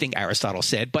in everything Aristotle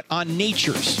said, but on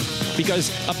natures.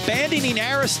 Because abandoning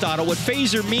Aristotle, what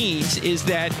Feser means is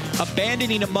that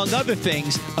abandoning, among other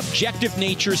things, objective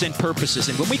natures and purposes.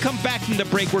 And when we come back from the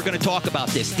break, we're going to talk about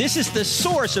this. This is the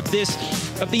source of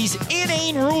these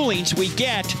inane rulings we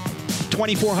get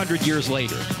 2,400 years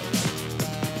later.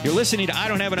 You're listening to I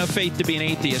Don't Have Enough Faith to Be an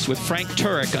Atheist with Frank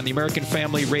Turek on the American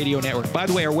Family Radio Network. By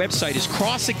the way, our website is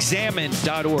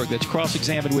crossexamined.org. That's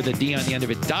crossexamined with a D on the end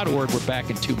of it.org. We're back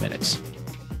in 2 minutes.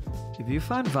 If you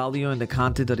find value in the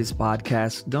content of this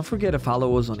podcast, don't forget to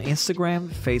follow us on Instagram,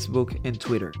 Facebook, and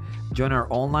Twitter. Join our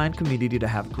online community to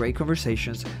have great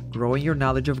conversations, grow in your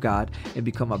knowledge of God, and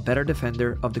become a better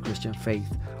defender of the Christian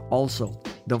faith. Also,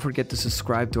 don't forget to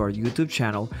subscribe to our YouTube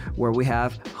channel where we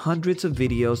have hundreds of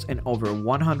videos and over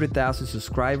 100,000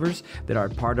 subscribers that are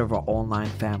part of our online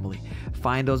family.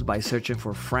 Find us by searching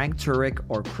for Frank Turek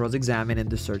or Cross Examine in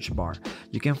the search bar.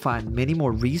 You can find many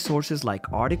more resources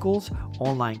like articles,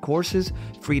 online courses,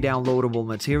 free downloadable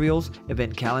materials,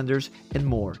 event calendars, and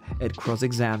more at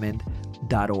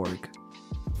crossexamined.org.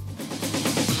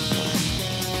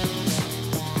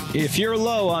 If you're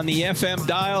low on the FM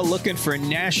dial looking for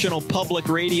national public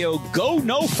radio, go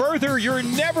no further. You're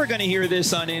never going to hear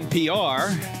this on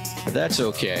NPR. But that's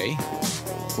okay.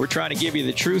 We're trying to give you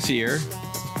the truth here.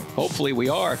 Hopefully we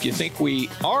are. If you think we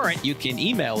aren't, you can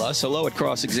email us,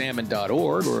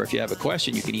 hello@crossexamined.org, or if you have a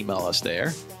question, you can email us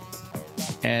there.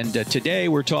 And today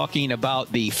we're talking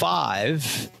about the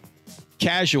 5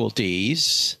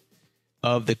 casualties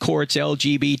of the court's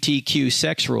LGBTQ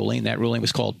sex ruling. That ruling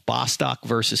was called Bostock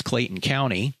versus Clayton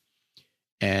County.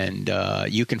 And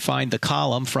you can find the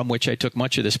column from which I took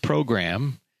much of this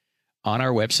program on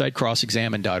our website,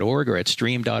 crossexamined.org, or at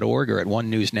stream.org, or at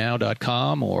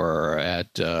onenewsnow.com, or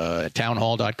at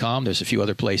townhall.com. There's a few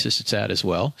other places it's at as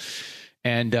well.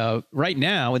 And right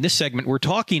now, in this segment, we're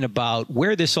talking about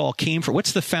where this all came from.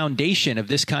 What's the foundation of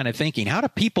this kind of thinking? How do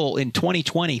people in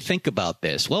 2020 think about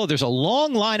this? Well, there's a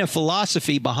long line of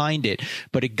philosophy behind it,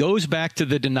 but it goes back to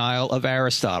the denial of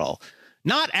Aristotle.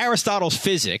 Not Aristotle's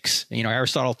physics. You know,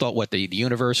 Aristotle thought what the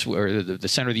universe, or the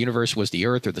center of the universe was the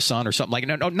earth or the sun or something like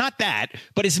that. No, not that,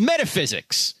 but his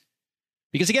metaphysics.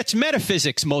 Because he gets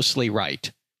metaphysics mostly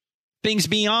right. Things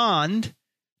beyond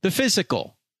the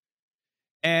physical.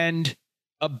 And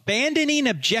abandoning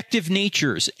objective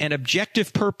natures and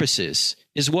objective purposes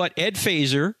is what Ed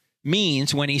Feser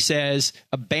means when he says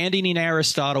abandoning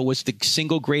Aristotle was the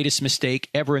single greatest mistake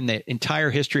ever in the entire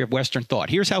history of Western thought.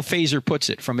 Here's how Feser puts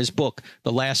it from his book,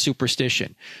 The Last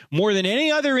Superstition. More than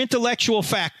any other intellectual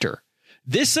factor,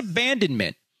 this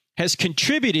abandonment has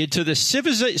contributed to the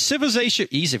civilization,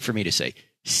 easy for me to say,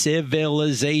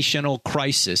 civilizational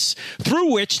crisis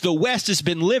through which the West has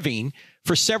been living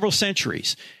for several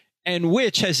centuries, and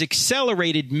which has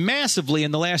accelerated massively in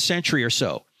the last century or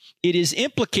so. It is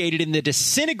implicated in the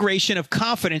disintegration of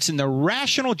confidence in the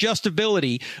rational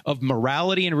justifiability of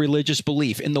morality and religious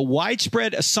belief, in the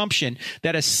widespread assumption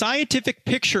that a scientific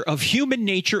picture of human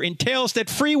nature entails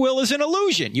that free will is an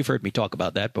illusion. You've heard me talk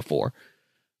about that before.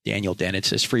 Daniel Dennett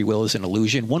says free will is an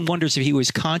illusion. One wonders if he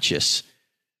was conscious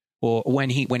or when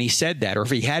he said that, or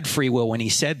if he had free will when he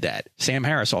said that. Sam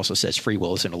Harris also says free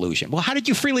will is an illusion. Well, how did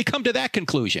you freely come to that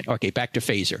conclusion? Okay, back to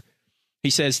Phaser. He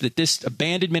says that this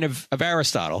abandonment of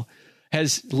Aristotle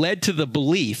has led to the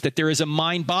belief that there is a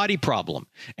mind-body problem,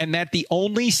 and that the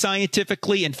only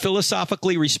scientifically and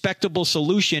philosophically respectable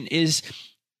solution is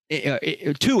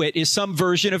to it is some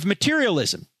version of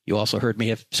materialism. You also heard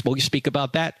me speak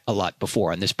about that a lot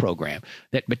before on this program,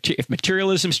 that if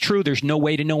materialism's true, there's no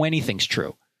way to know anything's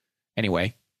true.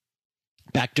 Anyway,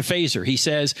 back to Phaser. He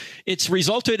says it's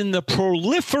resulted in the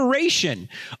proliferation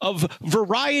of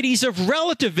varieties of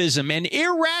relativism and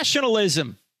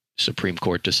irrationalism, Supreme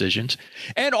Court decisions,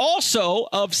 and also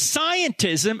of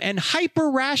scientism and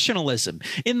hyper-rationalism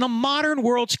in the modern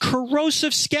world's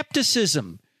corrosive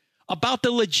skepticism about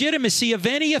the legitimacy of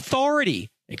any authority,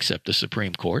 except the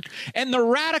Supreme Court, and the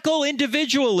radical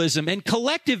individualism and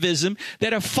collectivism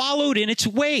that have followed in its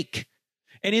wake,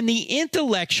 and in the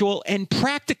intellectual and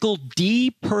practical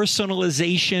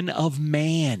depersonalization of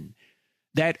man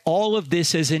that all of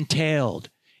this has entailed,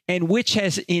 and which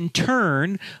has in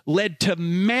turn led to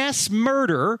mass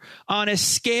murder on a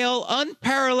scale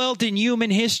unparalleled in human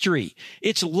history.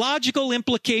 Its logical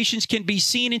implications can be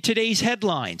seen in today's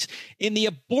headlines. In the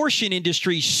abortion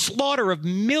industry, slaughter of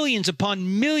millions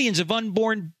upon millions of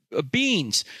unborn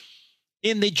beings.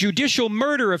 In the judicial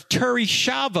murder of Terri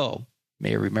Schiavo,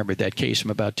 may have remembered that case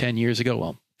from about 10 years ago,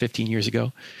 well, 15 years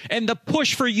ago. And the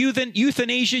push for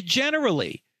euthanasia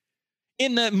generally.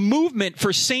 In the movement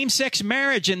for same-sex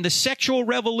marriage and the sexual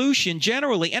revolution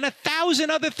generally, and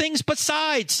 1,000 other things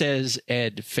besides, says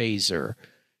Ed Phaser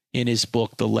in his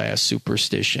book, The Last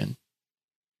Superstition.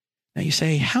 Now you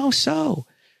say, how so?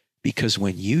 Because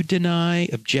when you deny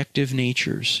objective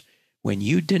natures, when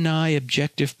you deny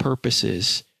objective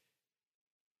purposes,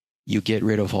 you get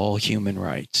rid of all human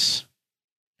rights.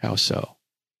 How so?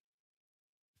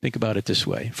 Think about it this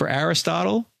way. For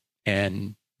Aristotle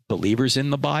and believers in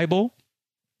the Bible,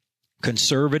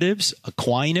 conservatives,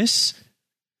 Aquinas,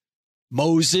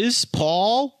 Moses,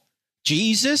 Paul,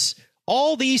 Jesus,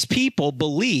 all these people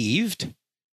believed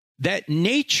that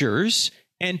natures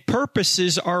and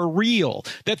purposes are real,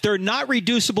 that they're not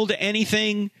reducible to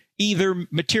anything either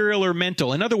material or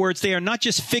mental. In other words, they are not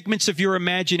just figments of your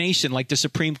imagination like the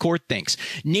Supreme Court thinks.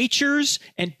 Natures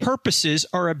and purposes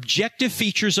are objective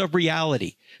features of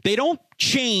reality. They don't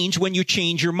change when you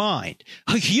change your mind.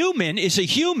 A human is a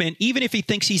human even if he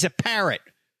thinks he's a parrot.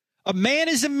 A man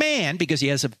is a man because he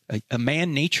has a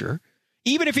man nature,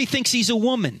 even if he thinks he's a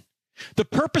woman. The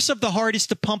purpose of the heart is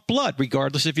to pump blood,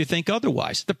 regardless if you think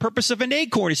otherwise. The purpose of an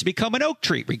acorn is to become an oak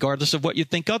tree, regardless of what you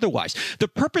think otherwise. The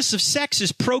purpose of sex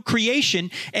is procreation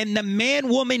and the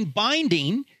man-woman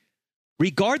binding,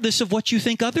 regardless of what you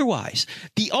think otherwise.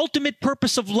 The ultimate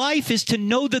purpose of life is to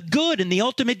know the good, and the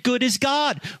ultimate good is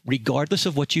God, regardless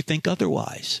of what you think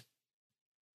otherwise.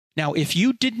 Now, if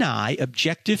you deny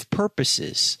objective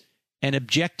purposes and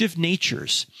objective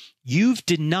natures, you've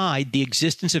denied the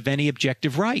existence of any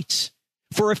objective rights.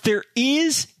 For if there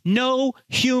is no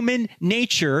human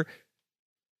nature,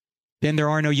 then there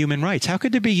are no human rights. How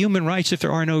could there be human rights if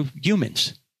there are no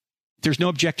humans? There's no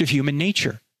objective human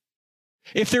nature.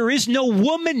 If there is no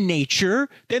woman nature,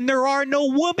 then there are no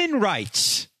woman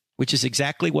rights, which is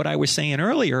exactly what I was saying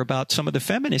earlier about some of the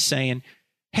feminists saying,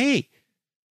 hey,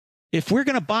 if we're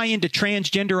going to buy into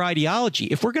transgender ideology,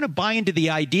 if we're going to buy into the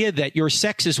idea that your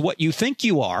sex is what you think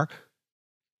you are,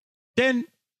 then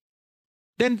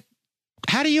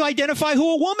how do you identify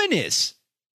who a woman is?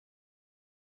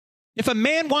 If a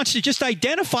man wants to just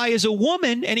identify as a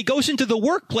woman and he goes into the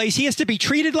workplace, he has to be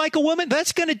treated like a woman.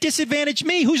 That's going to disadvantage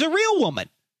me, who's a real woman,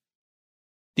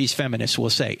 these feminists will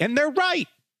say. And they're right.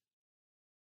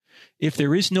 If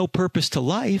there is no purpose to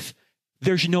life,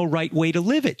 there's no right way to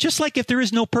live it. Just like if there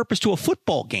is no purpose to a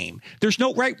football game, there's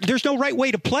no right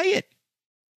way to play it.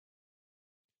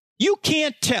 You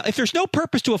can't tell. If there's no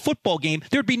purpose to a football game,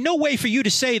 there'd be no way for you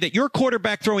to say that your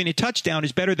quarterback throwing a touchdown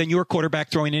is better than your quarterback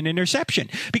throwing an interception,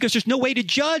 because there's no way to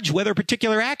judge whether a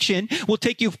particular action will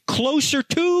take you closer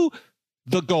to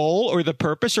the goal or the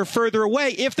purpose or further away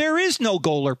if there is no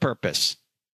goal or purpose.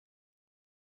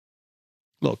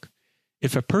 Look,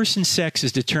 if a person's sex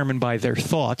is determined by their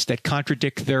thoughts that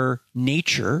contradict their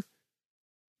nature,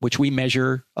 which we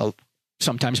measure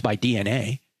sometimes by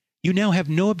DNA, you now have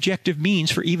no objective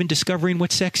means for even discovering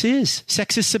what sex is.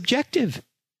 Sex is subjective.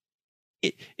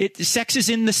 Sex is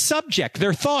in the subject,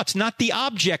 their thoughts, not the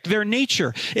object, their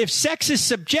nature. If sex is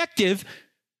subjective,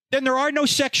 then there are no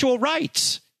sexual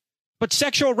rights. But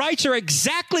sexual rights are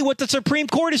exactly what the Supreme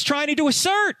Court is trying to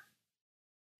assert.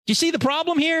 Do you see the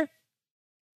problem here?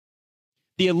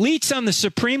 The elites on the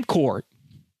Supreme Court,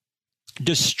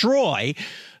 destroy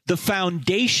the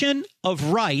foundation of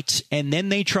rights, and then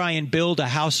they try and build a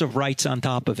house of rights on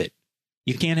top of it.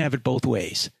 You can't have it both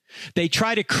ways. They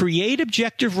try to create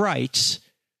objective rights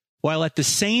while at the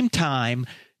same time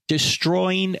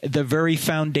destroying the very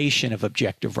foundation of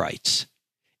objective rights.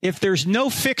 If there's no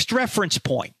fixed reference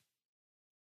point,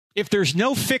 if there's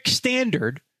no fixed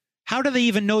standard, how do they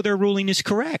even know their ruling is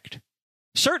correct?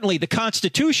 Certainly the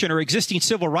Constitution or existing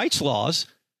civil rights laws,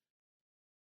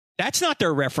 that's not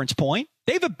their reference point.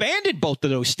 They've abandoned both of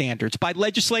those standards by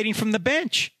legislating from the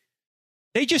bench.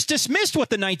 They just dismissed what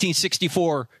the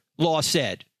 1964 law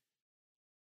said.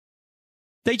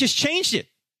 They just changed it.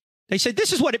 They said,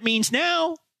 this is what it means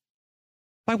now.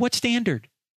 By what standard?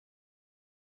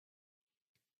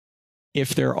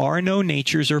 If there are no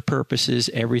natures or purposes,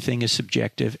 everything is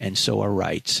subjective, and so are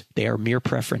rights. They are mere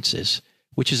preferences,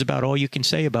 which is about all you can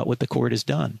say about what the court has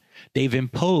done. They've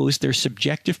imposed their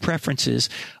subjective preferences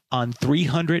on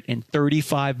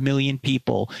 335 million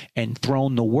people and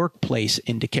thrown the workplace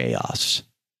into chaos.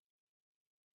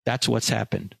 That's what's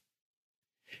happened.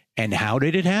 And how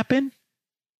did it happen?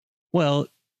 Well,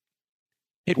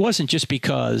 it wasn't just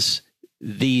because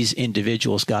these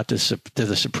individuals got to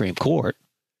the Supreme Court.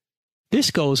 This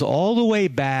goes all the way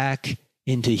back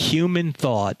into human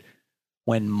thought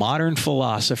when modern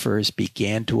philosophers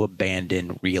began to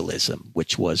abandon realism,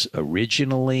 which was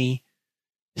originally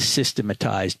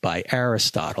systematized by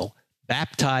Aristotle,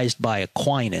 baptized by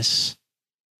Aquinas,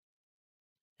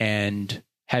 and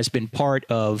has been part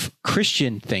of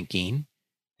Christian thinking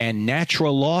and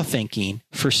natural law thinking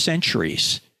for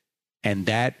centuries. And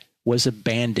that was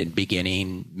abandoned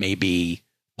beginning maybe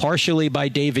partially by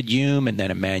David Hume and then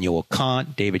Immanuel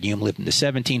Kant. David Hume lived in the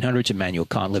 1700s. Immanuel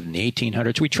Kant lived in the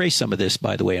 1800s. We trace some of this,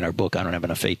 by the way, in our book, I Don't Have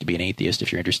Enough Faith to Be an Atheist,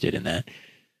 if you're interested in that.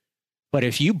 But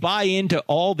if you buy into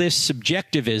all this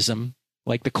subjectivism,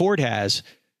 like the court has,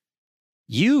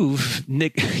 you've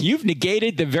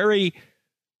negated the very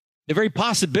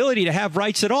possibility to have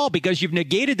rights at all, because you've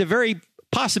negated the very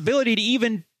possibility to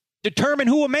even determine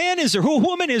who a man is or who a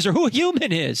woman is or who a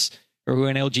human is or who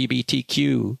an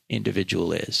LGBTQ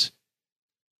individual is.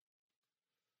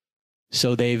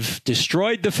 So they've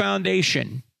destroyed the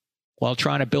foundation while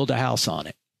trying to build a house on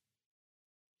it.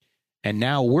 And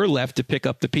now we're left to pick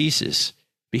up the pieces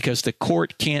because the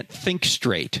court can't think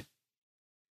straight.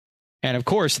 And of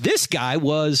course, this guy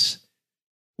was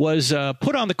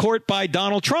put on the court by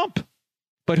Donald Trump.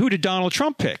 But who did Donald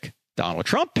Trump pick? Donald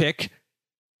Trump picked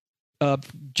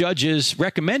judges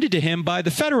recommended to him by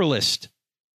the Federalist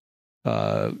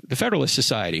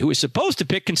Society, who is supposed to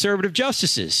pick conservative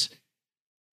justices.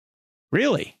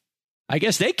 Really? I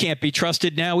guess they can't be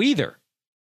trusted now either.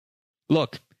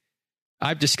 Look,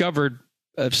 I've discovered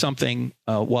something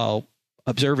while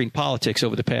observing politics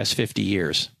over the past 50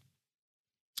 years.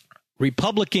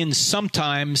 Republicans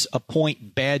sometimes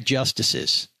appoint bad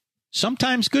justices,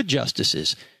 sometimes good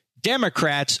justices.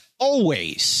 Democrats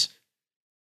always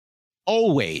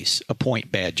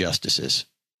appoint bad justices.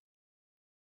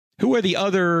 Who are the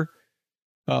other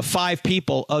 5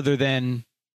 people other than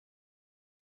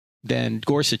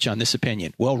Gorsuch on this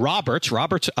opinion? Well, Roberts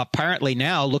apparently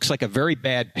now looks like a very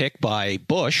bad pick by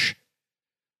Bush,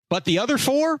 but the other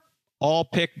 4 all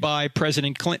picked by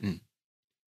President Clinton.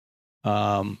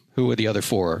 Who are the other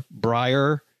 4?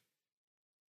 Breyer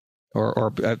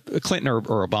or Clinton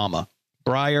or Obama?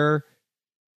 Breyer,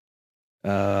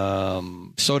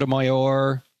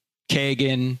 Sotomayor,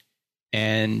 Kagan,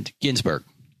 and Ginsburg.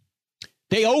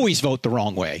 They always vote the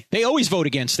wrong way. They always vote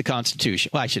against the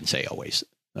Constitution. Well, I shouldn't say always.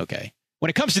 Okay. When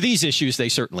it comes to these issues, they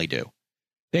certainly do.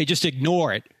 They just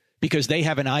ignore it because they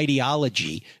have an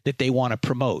ideology that they want to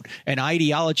promote, an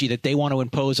ideology that they want to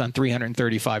impose on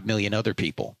 335 million other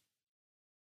people.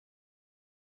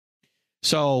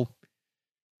 So,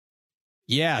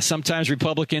 yeah, sometimes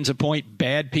Republicans appoint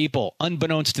bad people,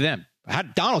 unbeknownst to them.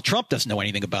 Donald Trump doesn't know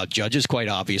anything about judges, quite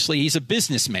obviously. He's a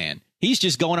businessman. He's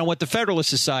just going on what the Federalist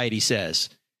Society says.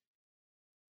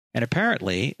 And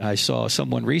apparently, I saw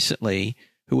someone recently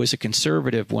who was a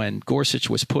conservative when Gorsuch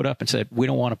was put up and said, we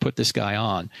don't want to put this guy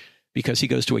on because he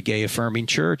goes to a gay-affirming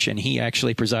church and he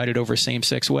actually presided over a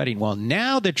same-sex wedding. Well,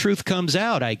 now the truth comes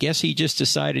out. I guess he just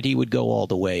decided he would go all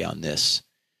the way on this.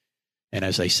 And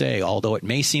as I say, although it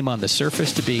may seem on the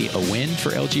surface to be a win for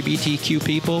LGBTQ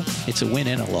people, it's a win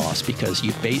and a loss because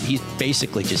he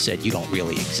basically just said you don't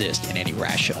really exist in any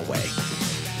rational way.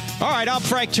 All right, I'm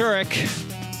Frank Turek.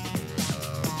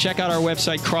 Check out our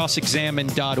website,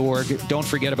 crossexamine.org. Don't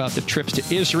forget about the trips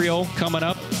to Israel coming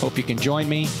up. Hope you can join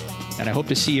me. And I hope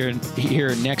to see you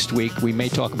here next week. We may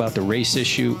talk about the race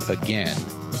issue again.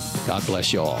 God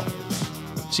bless you all.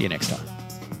 See you next time.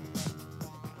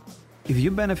 If you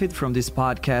benefit from this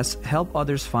podcast, help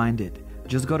others find it.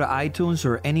 Just go to iTunes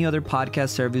or any other podcast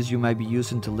service you might be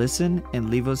using to listen and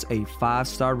leave us a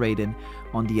 5-star rating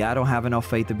on the I Don't Have Enough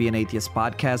Faith to Be an Atheist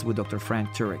podcast with Dr. Frank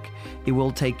Turek. It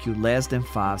will take you less than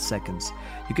 5 seconds.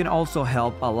 You can also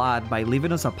help a lot by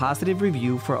leaving us a positive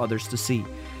review for others to see.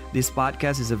 This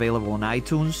podcast is available on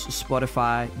iTunes,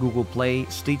 Spotify, Google Play,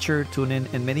 Stitcher,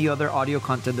 TuneIn, and many other audio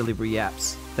content delivery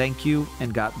apps. Thank you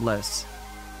and God bless.